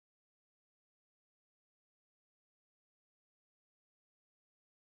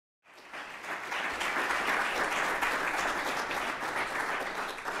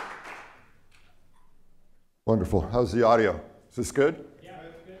Wonderful. How's the audio? Is this good? Yeah,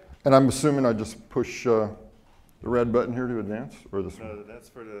 that's good. And I'm assuming I just push the red button here to advance? Or this one? No, that's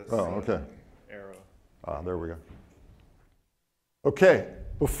for the okay. arrow. Ah, there we go. Okay,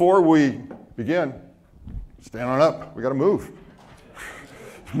 before we begin, stand on up. We got to move.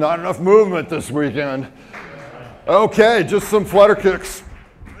 Not enough movement this weekend. Okay, just some flutter kicks.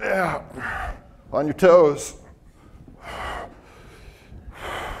 Yeah, on your toes.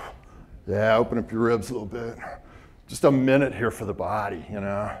 Yeah, open up your ribs a little bit. Just a minute here for the body, you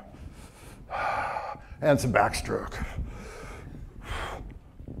know. And some backstroke.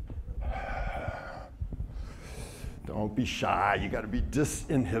 Don't be shy, you gotta be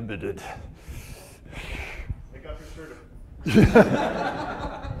disinhibited. Take off your shirt.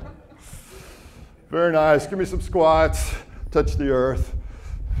 Very nice, give me some squats, touch the earth.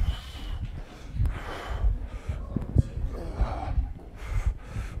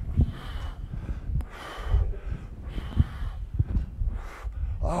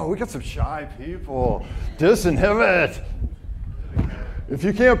 Oh, we got some shy people. Disinhibit. If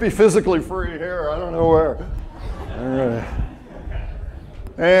you can't be physically free here, I don't know where. All right.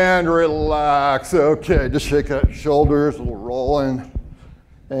 And relax. Okay, just shake out your shoulders, a little rolling.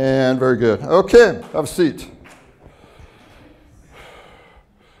 And very good. Okay, have a seat.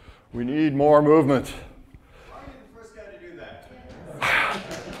 We need more movement. Why are you the first guy to do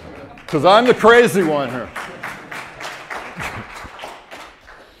that? Because I'm the crazy one here.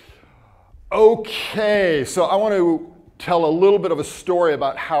 Okay, so I want to tell a little bit of a story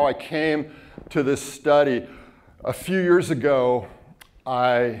about how I came to this study. A few years ago,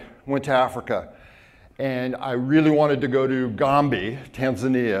 I went to Africa, and I really wanted to go to Gombe,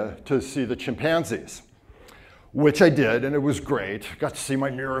 Tanzania, to see the chimpanzees, which I did, and it was great. Got to see my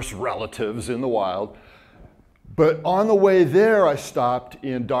nearest relatives in the wild. But on the way there, I stopped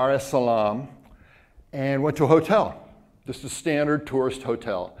in Dar es Salaam and went to a hotel, just a standard tourist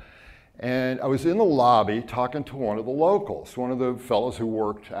hotel. And I was in the lobby talking to one of the locals, one of the fellows who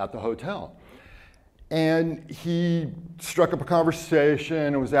worked at the hotel. And he struck up a conversation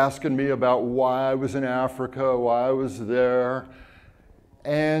and was asking me about why I was in Africa, why I was there.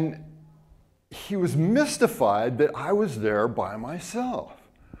 And he was mystified that I was there by myself.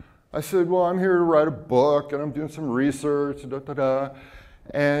 I said, well, I'm here to write a book and I'm doing some research, da, da, da.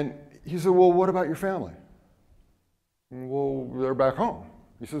 And he said, well, what about your family? Well, they're back home.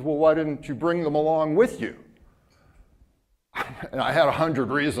 He says, well, why didn't you bring them along with you? And I had 100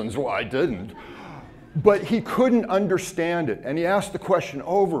 reasons why I didn't. But he couldn't understand it. And he asked the question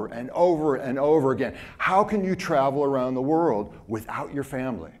over and over and over again. How can you travel around the world without your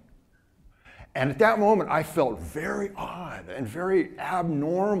family? And at that moment, I felt very odd and very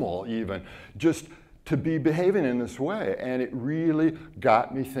abnormal even, just to be behaving in this way. And it really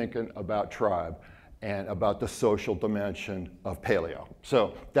got me thinking about tribe and about the social dimension of paleo.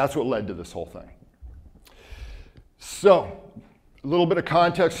 So that's what led to this whole thing. So a little bit of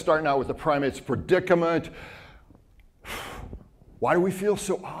context, starting out with the primate's predicament. Why do we feel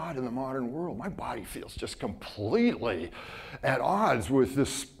so odd in the modern world? My body feels just completely at odds with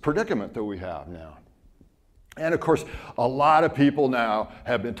this predicament that we have now. And of course, a lot of people now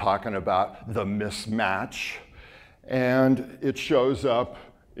have been talking about the mismatch, and it shows up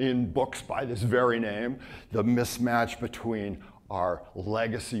in books by this very name, the mismatch between our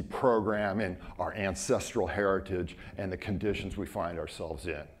legacy program and our ancestral heritage and the conditions we find ourselves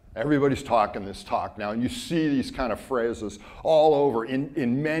in. Everybody's talking this talk now, and you see these kind of phrases all over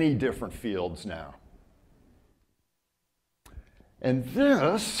in many different fields now. And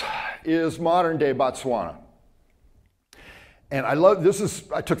this is modern day Botswana. And I love,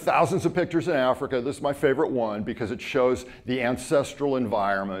 I took thousands of pictures in Africa. This is my favorite one because it shows the ancestral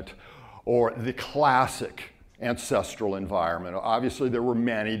environment, or the classic ancestral environment. Obviously there were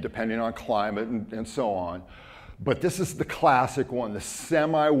many depending on climate and so on. But this is the classic one, the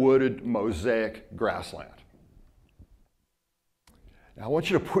semi-wooded mosaic grassland. Now I want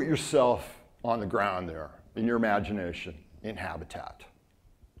you to put yourself on the ground there, in your imagination, in habitat.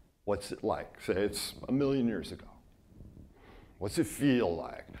 What's it like? Say it's 1 million years ago. What's it feel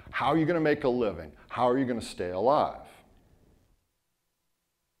like? How are you going to make a living? How are you going to stay alive?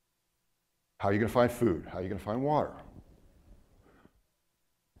 How are you going to find food? How are you going to find water?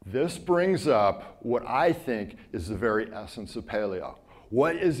 This brings up what I think is the very essence of paleo.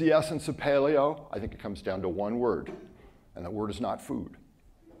 What is the essence of paleo? I think it comes down to one word, and that word is not food.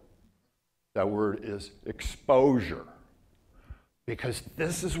 That word is exposure. Because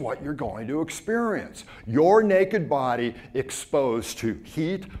this is what you're going to experience. Your naked body exposed to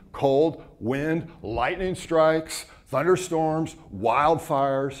heat, cold, wind, lightning strikes, thunderstorms,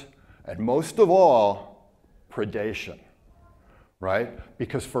 wildfires, and most of all, predation, right?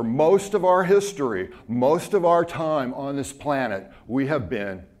 Because for most of our history, most of our time on this planet, we have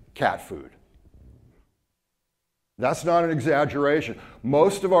been cat food. That's not an exaggeration.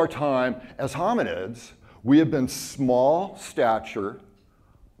 Most of our time as hominids, we have been small stature,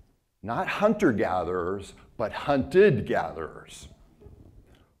 not hunter-gatherers, but hunted-gatherers.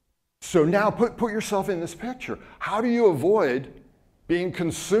 So now put yourself in this picture. How do you avoid being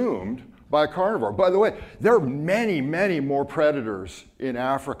consumed by a carnivore? By the way, there are many, many more predators in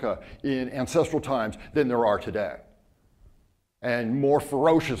Africa in ancestral times than there are today. And more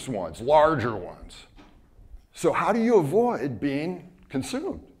ferocious ones, larger ones. So how do you avoid being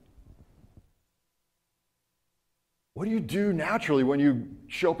consumed? What do you do naturally when you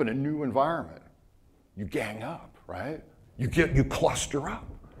show up in a new environment? You gang up, right? You cluster up.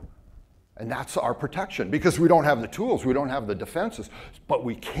 And that's our protection, because we don't have the tools, we don't have the defenses, but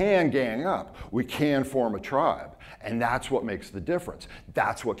we can gang up, we can form a tribe, and that's what makes the difference.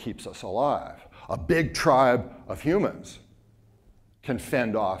 That's what keeps us alive. A big tribe of humans can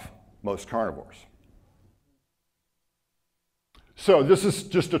fend off most carnivores. So this is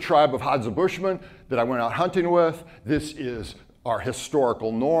just a tribe of Hadza Bushmen that I went out hunting with. This is our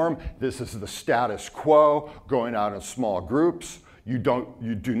historical norm. This is the status quo, going out in small groups. You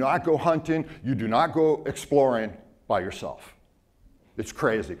do not go hunting, you do not go exploring by yourself. It's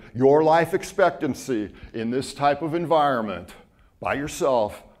crazy. Your life expectancy in this type of environment by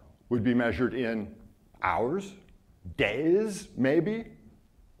yourself would be measured in hours, days, maybe.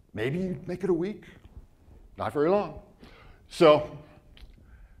 Maybe you'd make it a week. Not very long. So,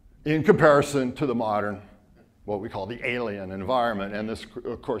 in comparison to the modern, what we call the alien environment, and this,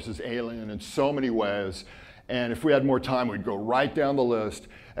 of course, is alien in so many ways. And if we had more time, we'd go right down the list.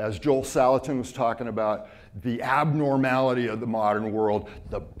 As Joel Salatin was talking about, the abnormality of the modern world,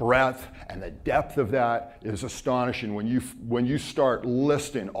 the breadth and the depth of that is astonishing when you start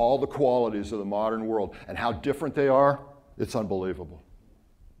listing all the qualities of the modern world and how different they are. It's unbelievable.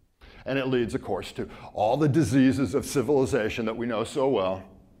 And it leads, of course, to all the diseases of civilization that we know so well.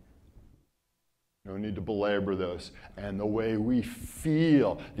 No need to belabor this. And the way we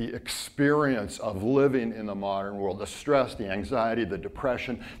feel, the experience of living in the modern world, the stress, the anxiety, the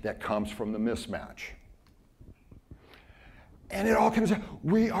depression that comes from the mismatch. And it all comes down,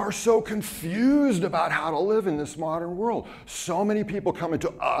 we are so confused about how to live in this modern world. So many people coming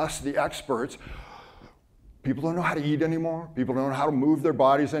to us, the experts. People don't know how to eat anymore. People don't know how to move their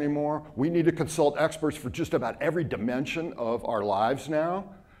bodies anymore. We need to consult experts for just about every dimension of our lives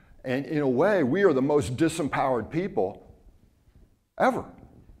now. And in a way, we are the most disempowered people ever.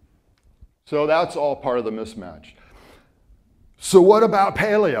 So that's all part of the mismatch. So what about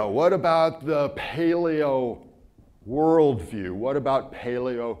paleo? What about the paleo worldview? What about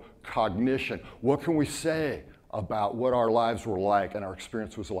paleo cognition? What can we say about what our lives were like and our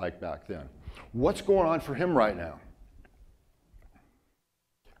experience was like back then? What's going on for him right now?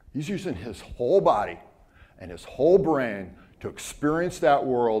 He's using his whole body and his whole brain to experience that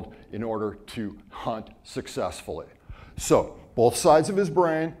world in order to hunt successfully. So, both sides of his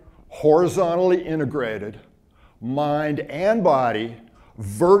brain, horizontally integrated, mind and body,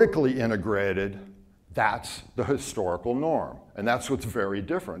 vertically integrated, that's the historical norm. And that's what's very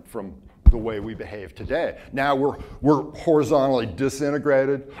different from the way we behave today. Now we're horizontally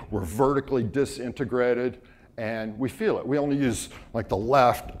disintegrated, we're vertically disintegrated, and we feel it. We only use like the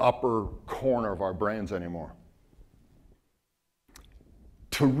left upper corner of our brains anymore.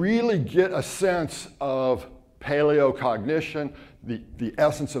 To really get a sense of paleo cognition, the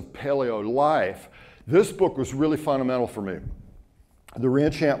essence of paleo life, this book was really fundamental for me. The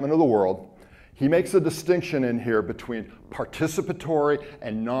Reenchantment of the World. He makes a distinction in here between participatory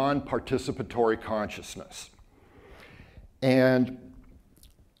and non-participatory consciousness. And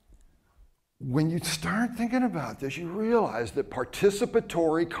when you start thinking about this, you realize that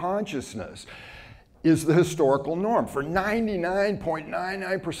participatory consciousness is the historical norm. For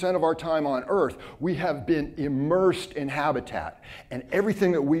 99.99% of our time on Earth, we have been immersed in habitat. And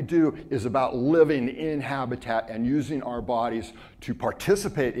everything that we do is about living in habitat and using our bodies to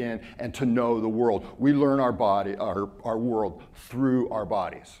participate in and to know the world. We learn our world through our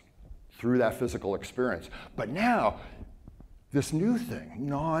bodies, through that physical experience. But now, this new thing,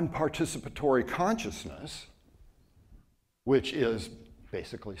 non-participatory consciousness, which is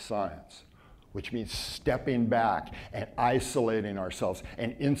basically science, which means stepping back and isolating ourselves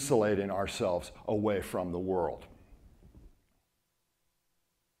and insulating ourselves away from the world.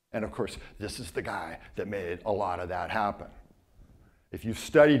 And of course, this is the guy that made a lot of that happen. If you've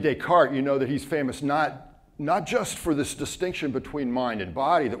studied Descartes, you know that he's famous not just for this distinction between mind and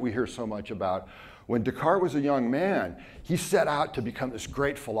body that we hear so much about When Descartes was a young man, he set out to become this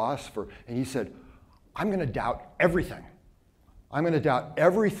great philosopher, and he said, I'm going to doubt everything. I'm going to doubt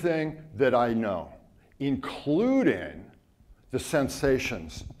everything that I know, including the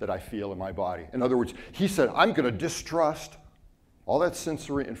sensations that I feel in my body. In other words, he said, I'm going to distrust all that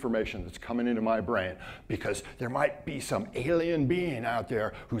sensory information that's coming into my brain because there might be some alien being out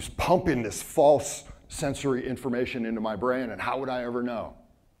there who's pumping this false sensory information into my brain, and how would I ever know?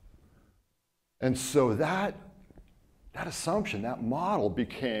 And so that assumption, that model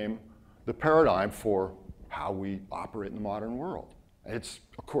became the paradigm for how we operate in the modern world. It's,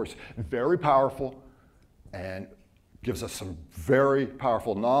 of course, very powerful and gives us some very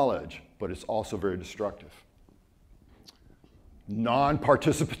powerful knowledge, but it's also very destructive.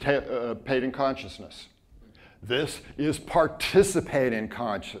 Non-participating consciousness. This is participating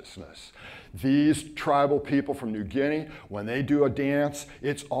consciousness. These tribal people from New Guinea, when they do a dance,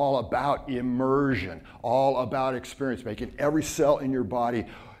 it's all about immersion, all about experience, making every cell in your body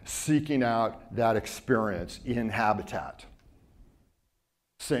seeking out that experience in habitat.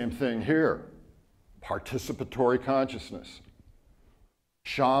 Same thing here. Participatory consciousness.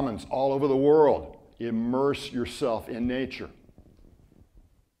 Shamans all over the world, immerse yourself in nature.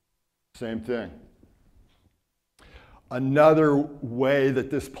 Same thing. Another way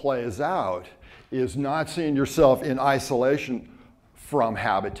that this plays out is not seeing yourself in isolation from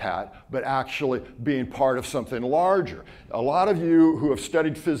habitat, but actually being part of something larger. A lot of you who have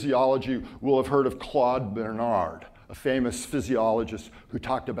studied physiology will have heard of Claude Bernard, a famous physiologist who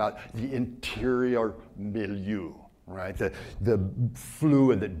talked about the interior milieu, right? The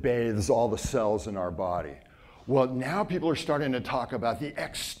fluid that bathes all the cells in our body. Well, now people are starting to talk about the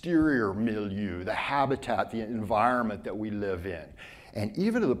exterior milieu, the habitat, the environment that we live in. And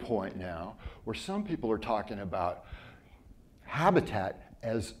even to the point now where some people are talking about habitat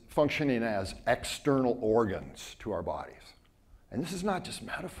as functioning as external organs to our bodies. And this is not just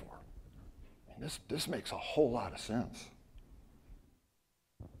metaphor. This makes a whole lot of sense.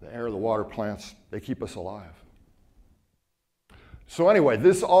 The air, the water, plants, they keep us alive. So anyway,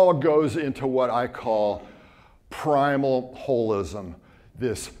 this all goes into what I call primal holism,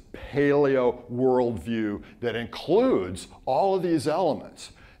 this paleo worldview that includes all of these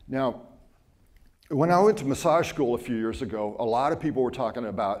elements. Now, when I went to massage school a few years ago, a lot of people were talking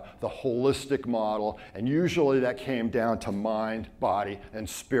about the holistic model, and usually that came down to mind, body, and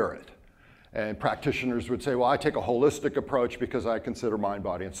spirit. And practitioners would say, well, I take a holistic approach because I consider mind,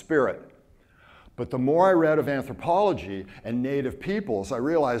 body, and spirit. But the more I read of anthropology and native peoples, I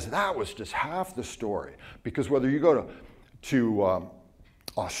realized that was just half the story. Because whether you go to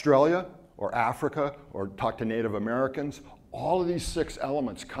Australia or Africa or talk to Native Americans, all of these 6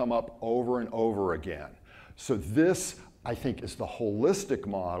 elements come up over and over again. So this, I think, is the holistic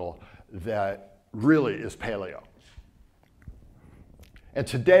model that really is paleo. And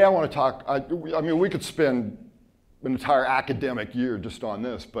today I want to talk, I mean, we could spend an entire academic year just on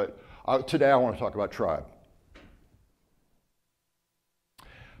this, but today I want to talk about tribe.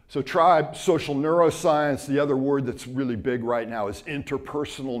 So tribe, social neuroscience, the other word that's really big right now is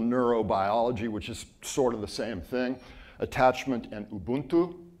interpersonal neurobiology, which is sort of the same thing. Attachment and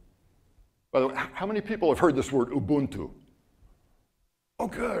Ubuntu. By the way, how many people have heard this word Ubuntu? Oh,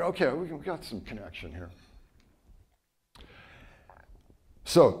 good, okay, we got some connection here.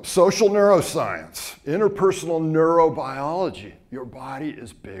 So, social neuroscience, interpersonal neurobiology. Your body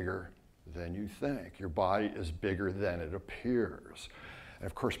is bigger than you think. Your body is bigger than it appears. And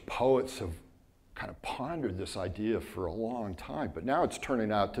of course, poets have kind of pondered this idea for a long time, but now it's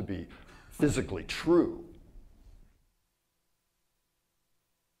turning out to be physically true.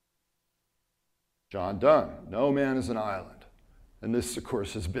 John Donne, no man is an island. And this, of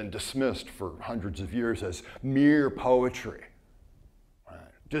course, has been dismissed for hundreds of years as mere poetry.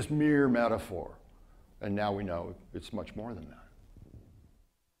 Just mere metaphor. And now we know it's much more than that.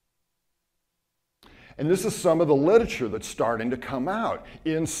 And this is some of the literature that's starting to come out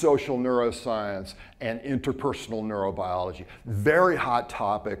in social neuroscience and interpersonal neurobiology. Very hot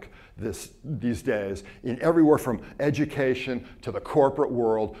topic these days. In everywhere from education to the corporate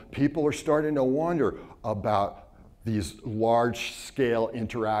world, people are starting to wonder about these large-scale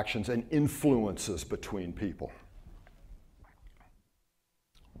interactions and influences between people.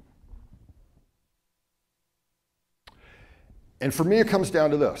 And for me, it comes down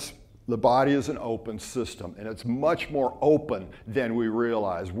to this. the body is an open system, and it's much more open than we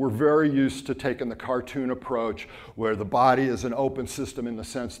realize. We're very used to taking the cartoon approach where the body is an open system in the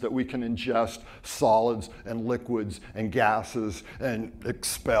sense that we can ingest solids and liquids and gases and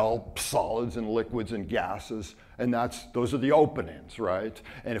expel solids and liquids and gases, and those are the openings, right?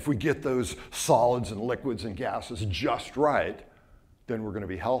 And if we get those solids and liquids and gases just right, then we're going to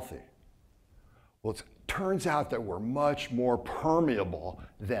be healthy. Well, it turns out that we're much more permeable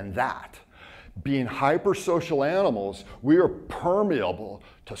than that. Being hypersocial animals, we are permeable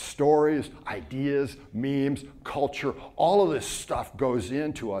to stories, ideas, memes, culture. All of this stuff goes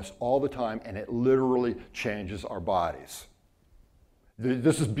into us all the time, and it literally changes our bodies.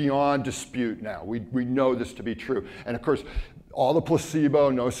 This is beyond dispute now. We know this to be true. And of course, all the placebo,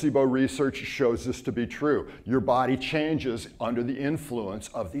 nocebo research shows this to be true. Your body changes under the influence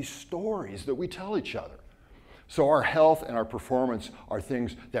of these stories that we tell each other. So our health and our performance are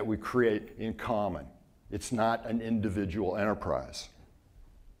things that we create in common. It's not an individual enterprise.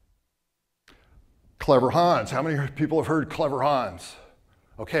 Clever Hans. How many people have heard Clever Hans?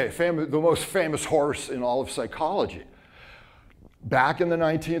 Okay, the most famous horse in all of psychology. Back in the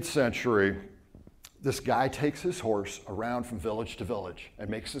 19th century, this guy takes his horse around from village to village and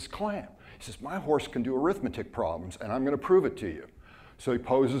makes this claim. He says, my horse can do arithmetic problems, and I'm going to prove it to you. So he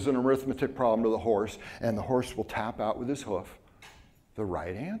poses an arithmetic problem to the horse, and the horse will tap out with his hoof the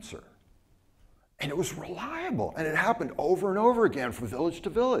right answer. And it was reliable, and it happened over and over again from village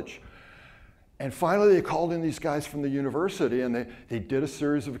to village. And finally, they called in these guys from the university, and they did a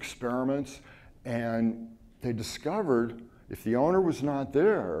series of experiments, and they discovered if the owner was not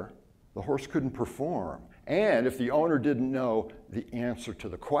there, the horse couldn't perform. And if the owner didn't know the answer to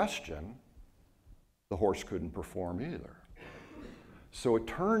the question, the horse couldn't perform either. So it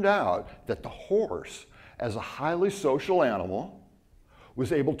turned out that the horse, as a highly social animal,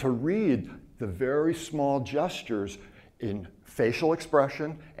 was able to read the very small gestures in facial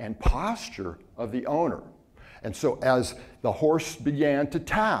expression and posture of the owner. And so as the horse began to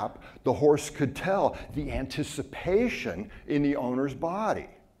tap, the horse could tell the anticipation in the owner's body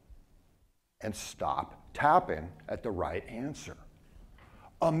and stop tapping at the right answer.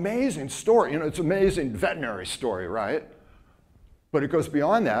 Amazing story. You know, it's an amazing veterinary story, right? But it goes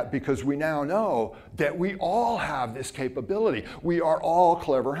beyond that because we now know that we all have this capability. We are all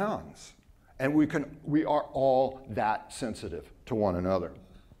clever hounds, and we are all that sensitive to one another.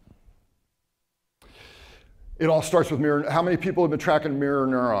 It all starts with mirror. How many people have been tracking mirror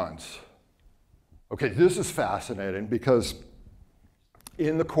neurons? Okay, this is fascinating because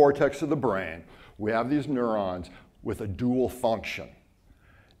in the cortex of the brain, we have these neurons with a dual function.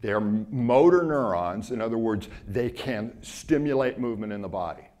 They're motor neurons. In other words, they can stimulate movement in the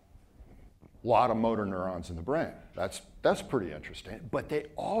body. A lot of motor neurons in the brain. That's pretty interesting. But they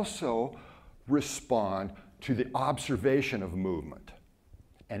also respond to the observation of movement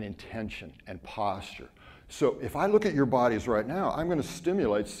and intention and posture. So if I look at your bodies right now, I'm going to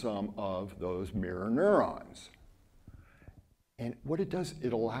stimulate some of those mirror neurons. And what it does,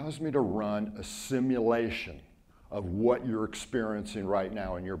 it allows me to run a simulation of what you're experiencing right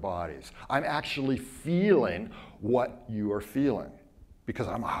now in your bodies. I'm actually feeling what you are feeling because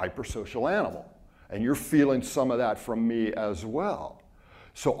I'm a hypersocial animal, and you're feeling some of that from me as well.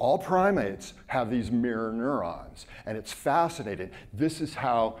 So all primates have these mirror neurons, and it's fascinating. This is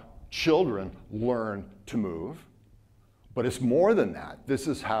how children learn to move, but it's more than that. This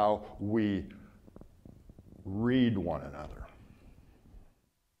is how we read one another.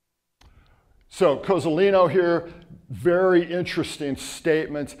 So Cozzolino here, very interesting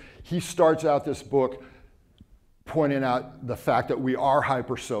statements. He starts out this book pointing out the fact that we are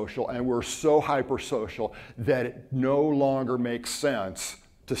hypersocial, and we're so hypersocial that it no longer makes sense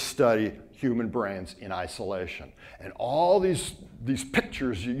to study human brains in isolation. And all these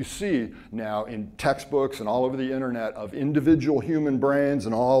pictures you see now in textbooks and all over the internet of individual human brains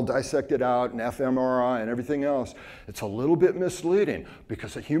and all dissected out and fMRI and everything else, it's a little bit misleading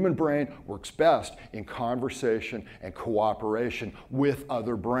because a human brain works best in conversation and cooperation with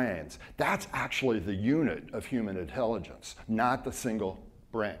other brains. That's actually the unit of human intelligence, not the single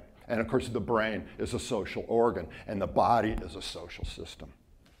brain. And of course, the brain is a social organ, and the body is a social system.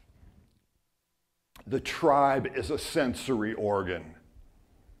 The tribe is a sensory organ.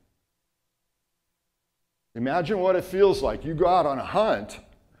 Imagine what it feels like. You go out on a hunt,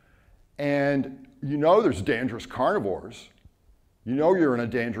 and you know there's dangerous carnivores. You know you're in a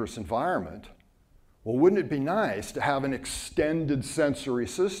dangerous environment. Well, wouldn't it be nice to have an extended sensory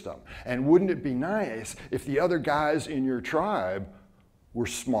system? And wouldn't it be nice if the other guys in your tribe were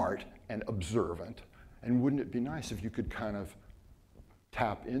smart and observant? And wouldn't it be nice if you could kind of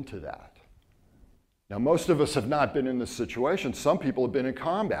tap into that. Now, most of us have not been in this situation. Some people have been in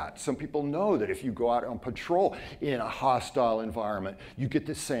combat. Some people know that if you go out on patrol in a hostile environment, you get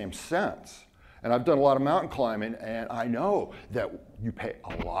the same sense. And I've done a lot of mountain climbing, and I know that you pay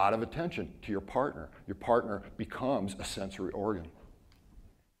a lot of attention to your partner. Your partner becomes a sensory organ.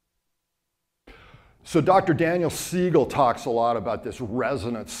 So Dr. Daniel Siegel talks a lot about this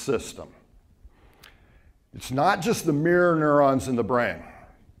resonance system. It's not just the mirror neurons in the brain.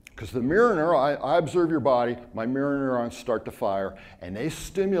 Because the mirror neuron, I observe your body, my mirror neurons start to fire, and they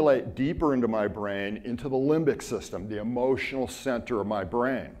stimulate deeper into my brain, into the limbic system, the emotional center of my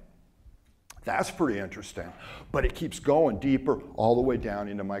brain. That's pretty interesting. But it keeps going deeper all the way down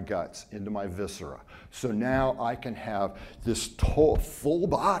into my guts, into my viscera. So now I can have this full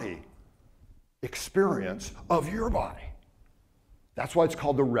body experience of your body. That's why it's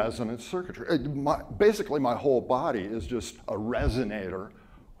called the resonance circuitry. Basically, my whole body is just a resonator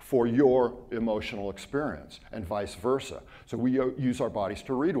for your emotional experience, and vice versa. So we use our bodies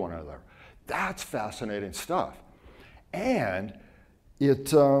to read one another. That's fascinating stuff. And it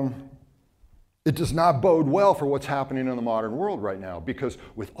does not bode well for what's happening in the modern world right now, because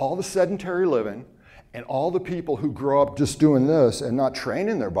with all the sedentary living and all the people who grow up just doing this and not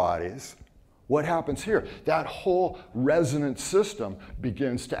training their bodies, what happens here? That whole resonance system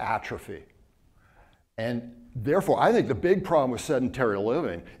begins to atrophy. And therefore, I think the big problem with sedentary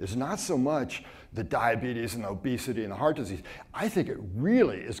living is not so much the diabetes and the obesity and the heart disease. I think it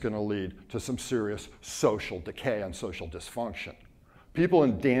really is going to lead to some serious social decay and social dysfunction. People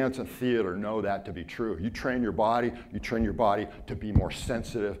in dance and theater know that to be true. You train your body to be more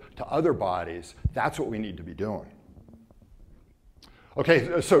sensitive to other bodies. That's what we need to be doing.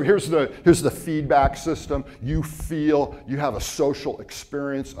 Okay, so here's the feedback system. You feel, you have a social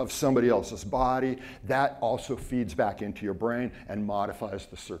experience of somebody else's body. That also feeds back into your brain and modifies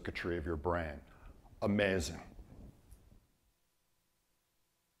the circuitry of your brain. Amazing.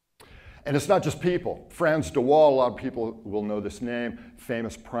 And it's not just people. Frans de Waal, a lot of people will know this name,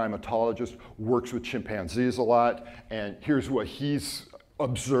 famous primatologist, works with chimpanzees a lot. And here's what he's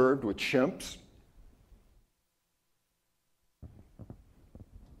observed with chimps.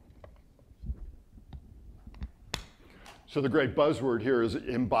 So the great buzzword here is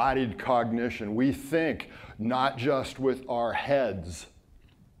embodied cognition. We think not just with our heads,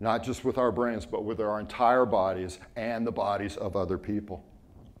 not just with our brains, but with our entire bodies and the bodies of other people.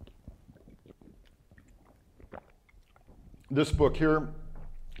 This book here,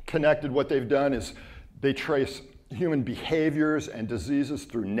 Connected, what they've done is they trace human behaviors and diseases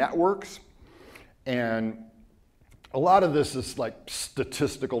through networks. And a lot of this is like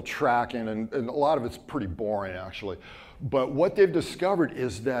statistical tracking, and a lot of it's pretty boring, actually. But what they've discovered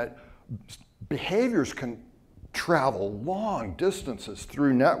is that behaviors can travel long distances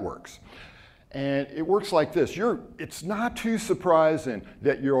through networks. And it works like this. It's not too surprising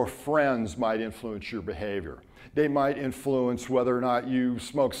that your friends might influence your behavior. They might influence whether or not you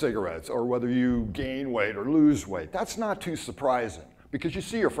smoke cigarettes or whether you gain weight or lose weight. That's not too surprising because you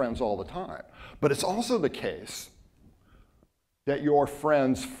see your friends all the time. But it's also the case that your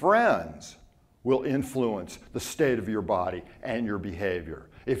friends' friends will influence the state of your body and your behavior.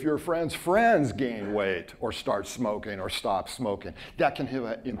 If your friends' friends gain weight or start smoking or stop smoking, that can have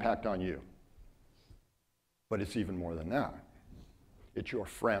an impact on you. But it's even more than that. It's your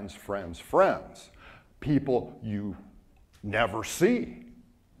friends' friends' friends, people you never see.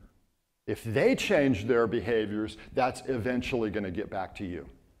 If they change their behaviors, that's eventually going to get back to you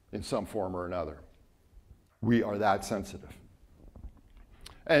in some form or another. We are that sensitive.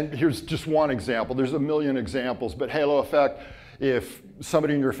 And here's just one example. There's a million examples, but halo effect, if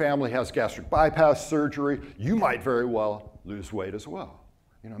somebody in your family has gastric bypass surgery, you might very well lose weight as well.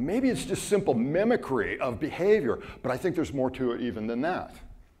 You know, maybe it's just simple mimicry of behavior, but I think there's more to it even than that.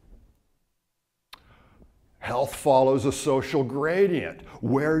 Health follows a social gradient.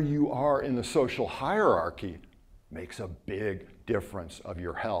 Where you are in the social hierarchy makes a big difference of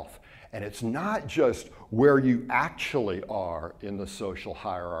your health. And it's not just where you actually are in the social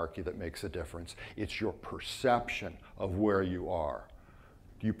hierarchy that makes a difference. It's your perception of where you are.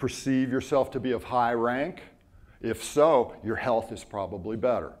 Do you perceive yourself to be of high rank? If so, your health is probably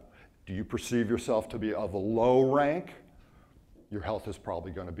better. Do you perceive yourself to be of a low rank? Your health is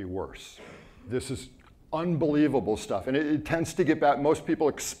probably going to be worse. This is unbelievable stuff. And it tends to get back, most people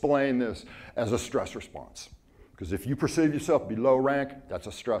explain this as a stress response. Because if you perceive yourself to be low rank, that's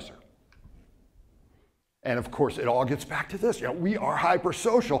a stressor. And of course, it all gets back to this. You know, we are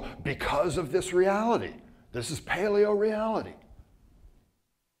hypersocial because of this reality. This is paleo reality.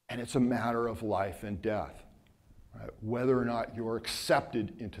 And it's a matter of life and death. right? Whether or not you're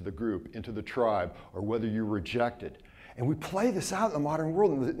accepted into the group, into the tribe, or whether you're rejected. And we play this out in the modern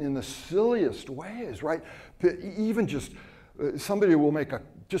world in the silliest ways, right? Even just somebody will make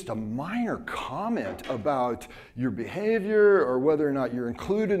just a minor comment about your behavior or whether or not you're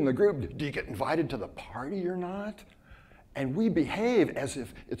included in the group. Do you get invited to the party or not? And we behave as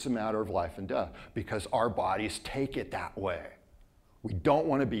if it's a matter of life and death because our bodies take it that way. We don't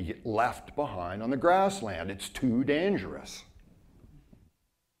want to be left behind on the grassland. It's too dangerous.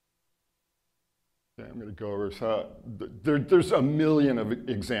 Okay, I'm going to go over so there's a million of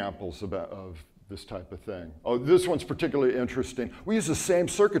examples of this type of thing. Oh, this one's particularly interesting. We use the same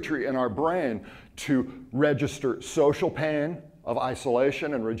circuitry in our brain to register social pain of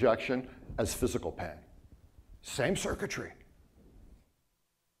isolation and rejection as physical pain. Same circuitry.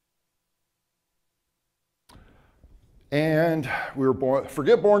 And we were born,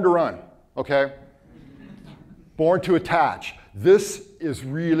 forget born to run, okay? Born to attach. This is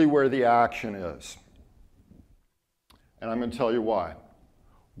really where the action is. And I'm going to tell you why.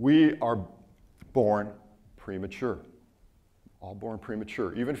 We are born premature. All born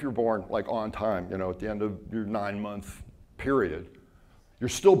premature. Even if you're born like on time, you know, at the end of your 9-month period, you're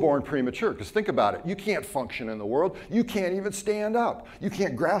still born premature. Because think about it. You can't function in the world. You can't even stand up. You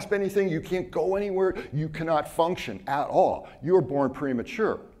can't grasp anything. You can't go anywhere. You cannot function at all. You are born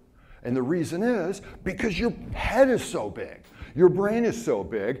premature. And the reason is because your head is so big. Your brain is so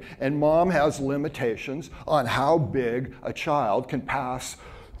big, and mom has limitations on how big a child can pass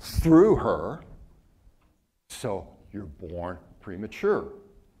through her. So you're born premature.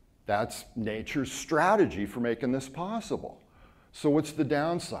 That's nature's strategy for making this possible. So what's the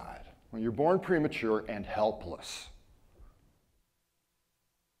downside? Well, you're born premature and helpless.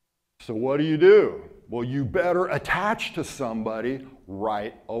 So what do? Well, you better attach to somebody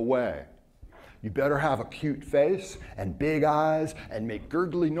right away. You better have a cute face and big eyes and make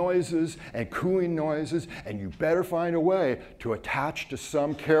gurgly noises and cooing noises, and you better find a way to attach to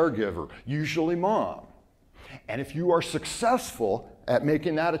some caregiver, usually mom. And if you are successful at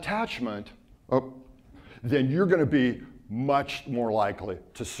making that attachment, then you're going to be much more likely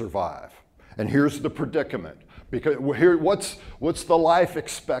to survive. And here's the predicament. Because here, what's the life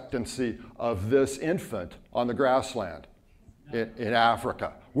expectancy of this infant on the grassland in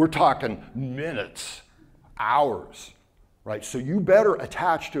Africa? We're talking minutes, hours, right? So you better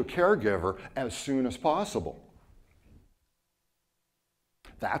attach to a caregiver as soon as possible.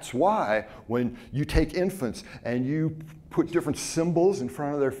 That's why when you take infants and you put different symbols in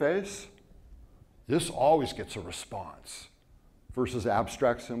front of their face, this always gets a response versus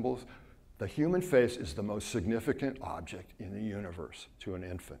abstract symbols. The human face is the most significant object in the universe to an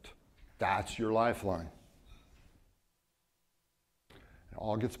infant. That's your lifeline. It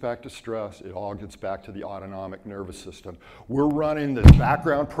all gets back to stress. It all gets back to the autonomic nervous system. We're running this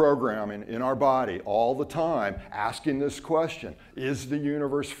background programming in our body all the time, asking this question: is the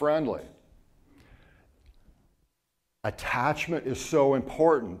universe friendly? Attachment is so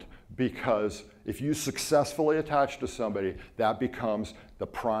important because if you successfully attach to somebody, that becomes the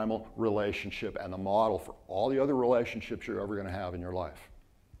primal relationship and the model for all the other relationships you're ever going to have in your life.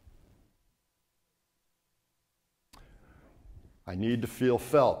 I need to feel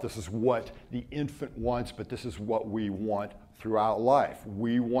felt. This is what the infant wants, but this is what we want throughout life.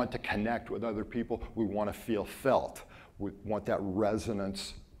 We want to connect with other people. We want to feel felt. We want that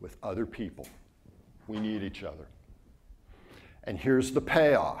resonance with other people. We need each other. And here's the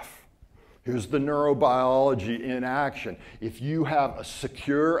payoff. Here's the neurobiology in action. If you have a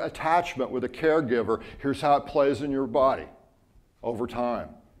secure attachment with a caregiver, here's how it plays in your body over time.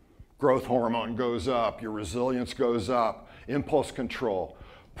 Growth hormone goes up, your resilience goes up, impulse control,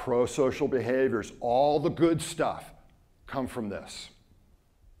 pro-social behaviors, all the good stuff come from this.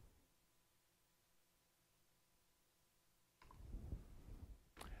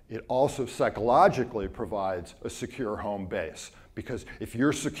 It also psychologically provides a secure home base, because if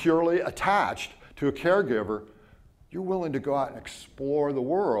you're securely attached to a caregiver, you're willing to go out and explore the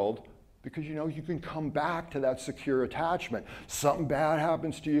world because you know you can come back to that secure attachment. Something bad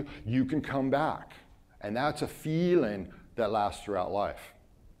happens to you, you can come back. And that's a feeling that lasts throughout life.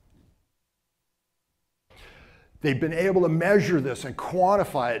 They've been able to measure this and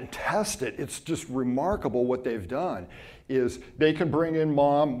quantify it and test it. It's just remarkable what they've done. Is they can bring in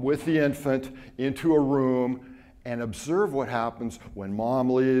mom with the infant into a room and observe what happens when mom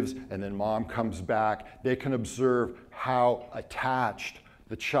leaves and then mom comes back. They can observe how attached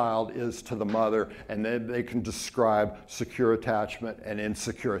the child is to the mother, and then they can describe secure attachment and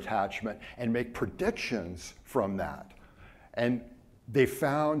insecure attachment and make predictions from that. And they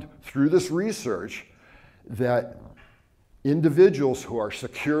found through this research that individuals who are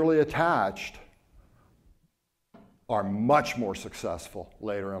securely attached are much more successful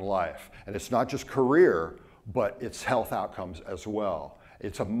later in life. And it's not just career, but it's health outcomes as well.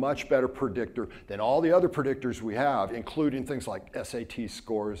 It's a much better predictor than all the other predictors we have, including things like SAT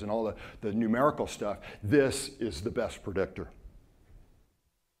scores and all the numerical stuff. This is the best predictor.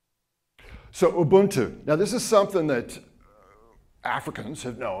 So Ubuntu. Now this is something that Africans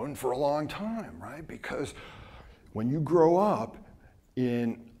have known for a long time, right? Because when you grow up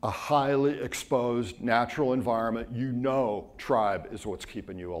in a highly exposed natural environment, you know tribe is what's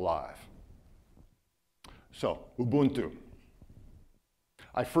keeping you alive. So, Ubuntu.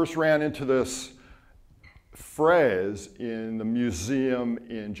 I first ran into this phrase in the museum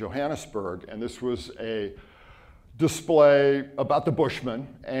in Johannesburg, and this was a display about the Bushmen,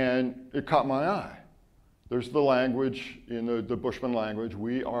 and it caught my eye. There's the language, in the Bushman language,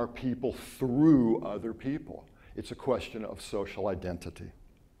 we are people through other people. It's a question of social identity.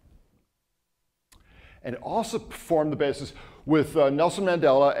 And it also formed the basis with Nelson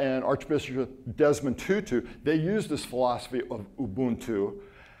Mandela and Archbishop Desmond Tutu. They used this philosophy of Ubuntu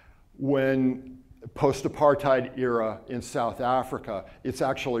when post-apartheid era in South Africa, it's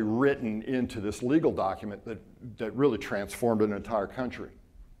actually written into this legal document that really transformed an entire country.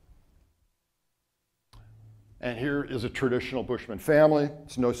 And here is a traditional Bushman family.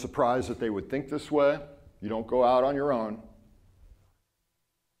 It's no surprise that they would think this way. You don't go out on your own.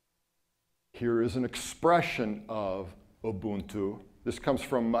 Here is an expression of Ubuntu. This comes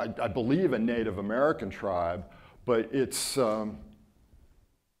from, I believe, a Native American tribe, but it's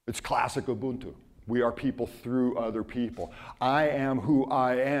classic Ubuntu. We are people through other people. I am who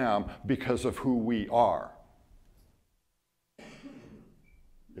I am because of who we are.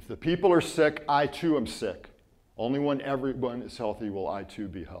 If the people are sick, I too am sick. Only when everyone is healthy will I too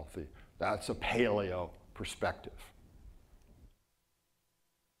be healthy. That's a paleo perspective.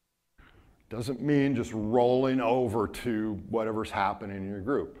 Doesn't mean just rolling over to whatever's happening in your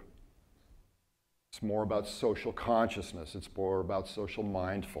group. It's more about social consciousness. It's more about social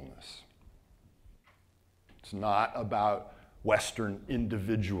mindfulness. It's not about Western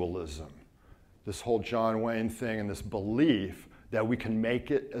individualism. This whole John Wayne thing and this belief that we can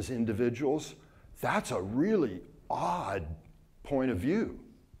make it as individuals, that's a really odd point of view.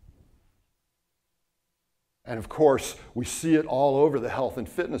 And of course, we see it all over the health and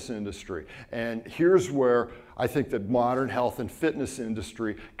fitness industry. And here's where I think the modern health and fitness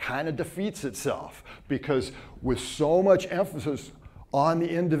industry kind of defeats itself, because with so much emphasis on the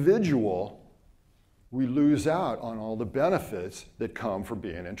individual, we lose out on all the benefits that come from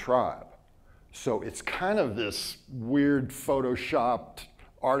being in tribe. So it's kind of this weird photoshopped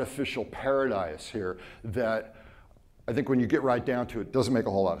artificial paradise here that I think when you get right down to it, doesn't make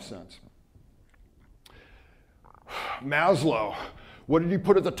a whole lot of sense. Maslow, what did he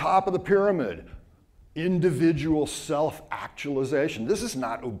put at the top of the pyramid? Individual self-actualization. This is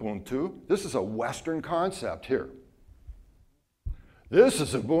not Ubuntu. This is a Western concept here. This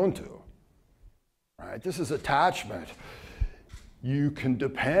is Ubuntu, right? This is attachment. You can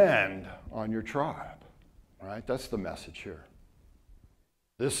depend on your tribe, right? That's the message here.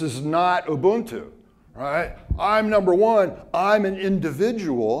 This is not Ubuntu, right? I'm number one. I'm an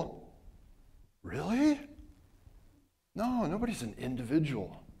individual. Really? No, nobody's an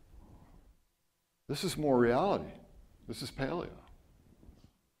individual. This is more reality. This is paleo.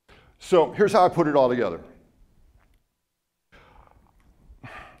 So here's how I put it all together.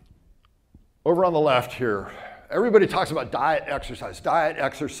 Over on the left here, everybody talks about diet, exercise. Diet,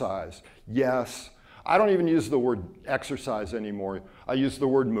 exercise, yes. I don't even use the word exercise anymore. I use the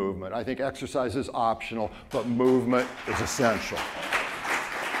word movement. I think exercise is optional, but movement is essential.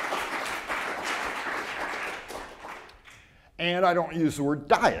 And I don't use the word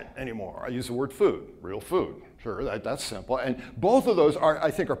diet anymore. I use the word food, real food. Sure, that's simple. And both of those are, I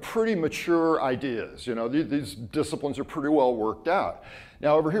think, are pretty mature ideas. You know, these disciplines are pretty well worked out.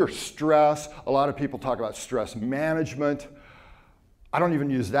 Now over here, stress. A lot of people talk about stress management. I don't even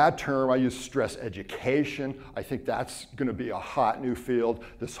use that term. I use stress education. I think that's going to be a hot new field.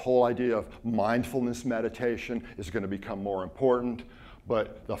 This whole idea of mindfulness meditation is going to become more important.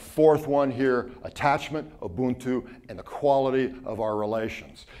 But the fourth one here, attachment, Ubuntu, and the quality of our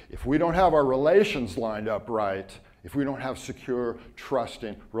relations. If we don't have our relations lined up right, if we don't have secure,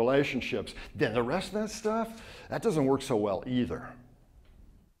 trusting relationships, then the rest of that stuff, that doesn't work so well either.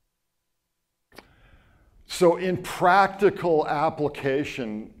 So in practical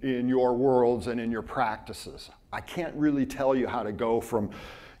application in your worlds and in your practices, I can't really tell you how to go from,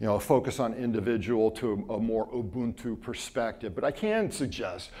 you know, a focus on individual to a more Ubuntu perspective. But I can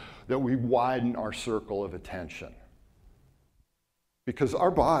suggest that we widen our circle of attention. Because our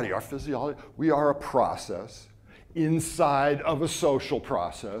body, our physiology, we are a process inside of a social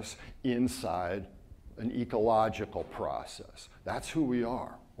process, inside an ecological process. That's who we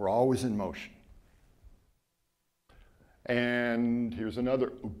are. We're always in motion. And here's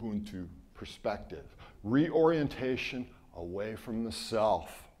another Ubuntu perspective. Reorientation away from the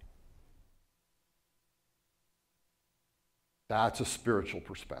self. That's a spiritual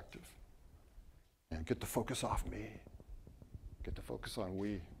perspective. And get the focus off me. Get the focus on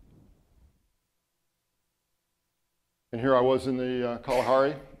we. And here I was in the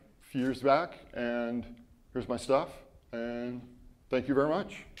Kalahari a few years back, and here's my stuff, and thank you very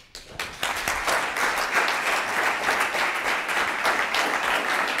much.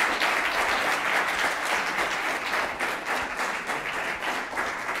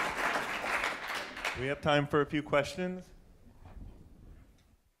 We have time for a few questions.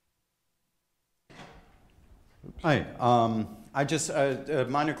 Hi, I just, a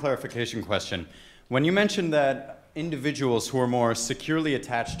minor clarification question. When you mentioned that individuals who are more securely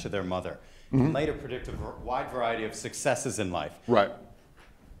attached to their mother later predict a wide variety of successes in life. Right.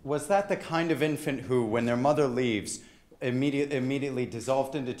 Was that the kind of infant who, when their mother leaves, immediately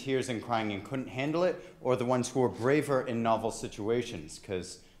dissolved into tears and crying and couldn't handle it, or the ones who were braver in novel situations?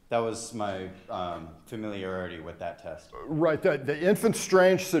 Because that was my familiarity with that test. Right, the infant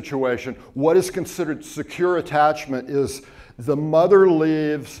strange situation, what is considered secure attachment is the mother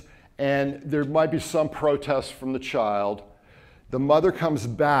leaves and there might be some protest from the child. The mother comes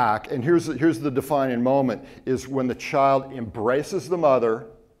back, and here's the defining moment, is when the child embraces the mother,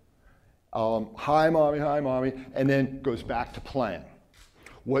 hi mommy, and then goes back to playing.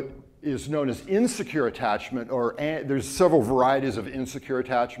 What is known as insecure attachment, or there's several varieties of insecure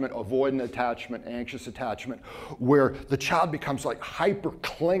attachment, avoidant attachment, anxious attachment, where the child becomes like hyper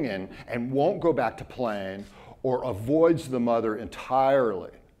clinging and won't go back to playing, or avoids the mother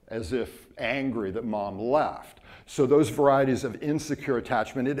entirely, as if angry that mom left. So those varieties of insecure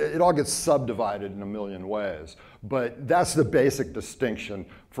attachment, it all gets subdivided in a million ways. But that's the basic distinction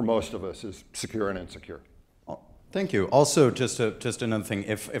for most of us, is secure and insecure. Thank you. Also, just another thing,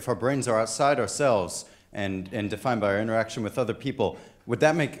 if our brains are outside ourselves and defined by our interaction with other people, would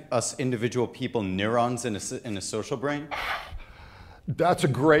that make us individual people neurons in a social brain? That's a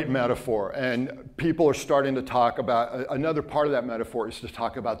great metaphor, and people are starting to talk about, another part of that metaphor is to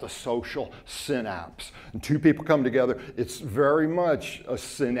talk about the social synapse. And two people come together, it's very much a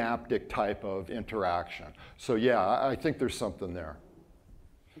synaptic type of interaction. So yeah, I think there's something there.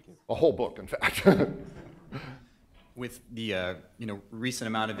 A whole book, in fact. With the recent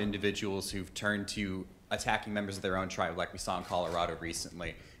amount of individuals who've turned to attacking members of their own tribe, like we saw in Colorado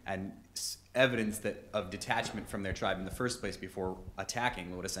recently, and evidence of detachment from their tribe in the first place before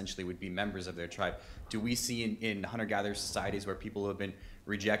attacking what essentially would be members of their tribe, do we see in hunter-gatherer societies where people who have been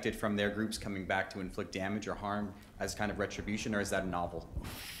rejected from their groups coming back to inflict damage or harm as kind of retribution, or is that novel?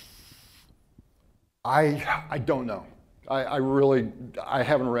 I don't know. I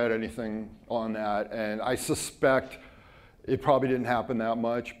haven't read anything on that, and I suspect it probably didn't happen that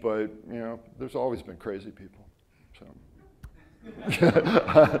much, but there's always been crazy people. So.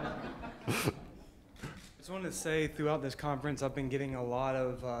 I just wanted to say, throughout this conference, I've been getting a lot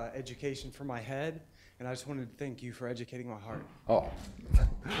of education for my head, and I just wanted to thank you for educating my heart. Oh,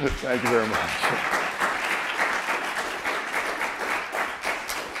 thank you very much.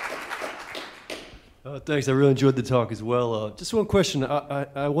 Thanks. I really enjoyed the talk as well. Just one question.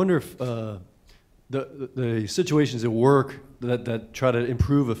 I wonder if the situations at work that try to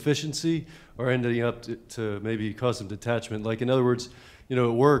improve efficiency are ending up to maybe cause some detachment. Like, in other words, at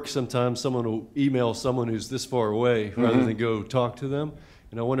work, sometimes someone will email someone who's this far away rather than go talk to them.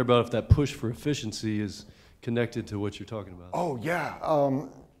 And I wonder about if that push for efficiency is connected to what you're talking about. Oh, yeah.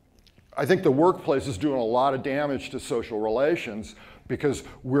 I think the workplace is doing a lot of damage to social relations because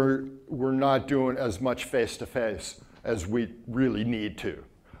we're not doing as much face-to-face as we really need to.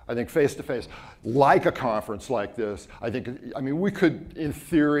 I think face-to-face, like a conference like this, I mean, we could, in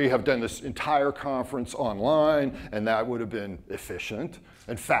theory, have done this entire conference online, and that would have been efficient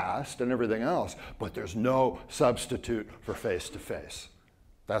and fast and everything else, but there's no substitute for face-to-face.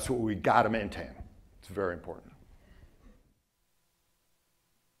 That's what we got to maintain. It's very important.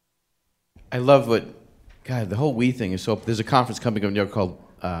 I love God, the whole we thing is so, there's a conference coming up in New York called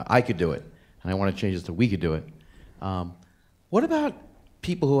I Could Do It, and I want to change this to We Could Do It. What about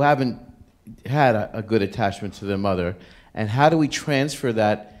people who haven't had a good attachment to their mother, and how do we transfer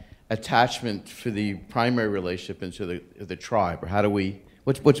that attachment for the primary relationship into the tribe, or what's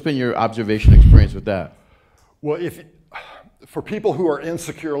What's been your observation experience with that? Well, for people who are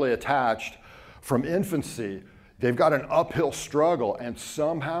insecurely attached from infancy, they've got an uphill struggle, and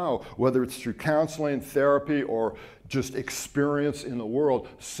somehow, whether it's through counseling, therapy, or just experience in the world,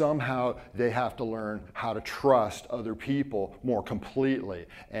 somehow they have to learn how to trust other people more completely.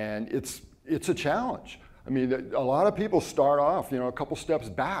 And it's a challenge. I mean, a lot of people start off, a couple steps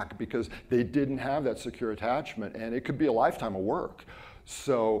back because they didn't have that secure attachment, and it could be a lifetime of work.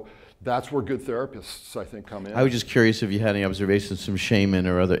 So that's where good therapists, I think, come in. I was just curious if you had any observations from shaman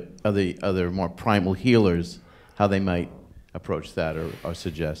or other more primal healers, how they might approach that or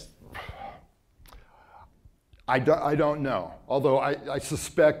suggest. I don't know, although I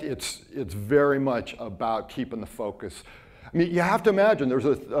suspect it's very much about keeping the focus. I mean, you have to imagine there's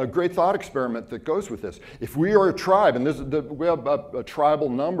a great thought experiment that goes with this. If we are a tribe, and we have a tribal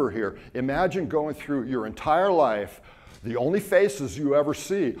number here, imagine going through your entire life, the only faces you ever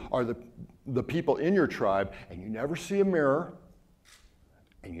see are the people in your tribe, and you never see a mirror,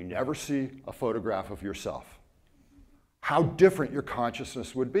 and you never see a photograph of yourself. How different your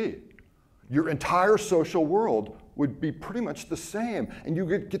consciousness would be. Your entire social world would be pretty much the same, and you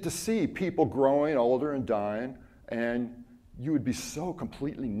get to see people growing older and dying, and you would be so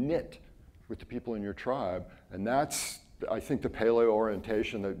completely knit with the people in your tribe. And that's, I think, the paleo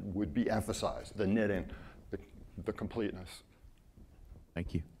orientation that would be emphasized, the knitting, the completeness.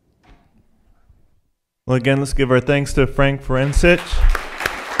 Thank you. Well, again, let's give our thanks to Frank Forencich.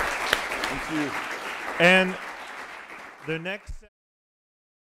 Thank you. And the next...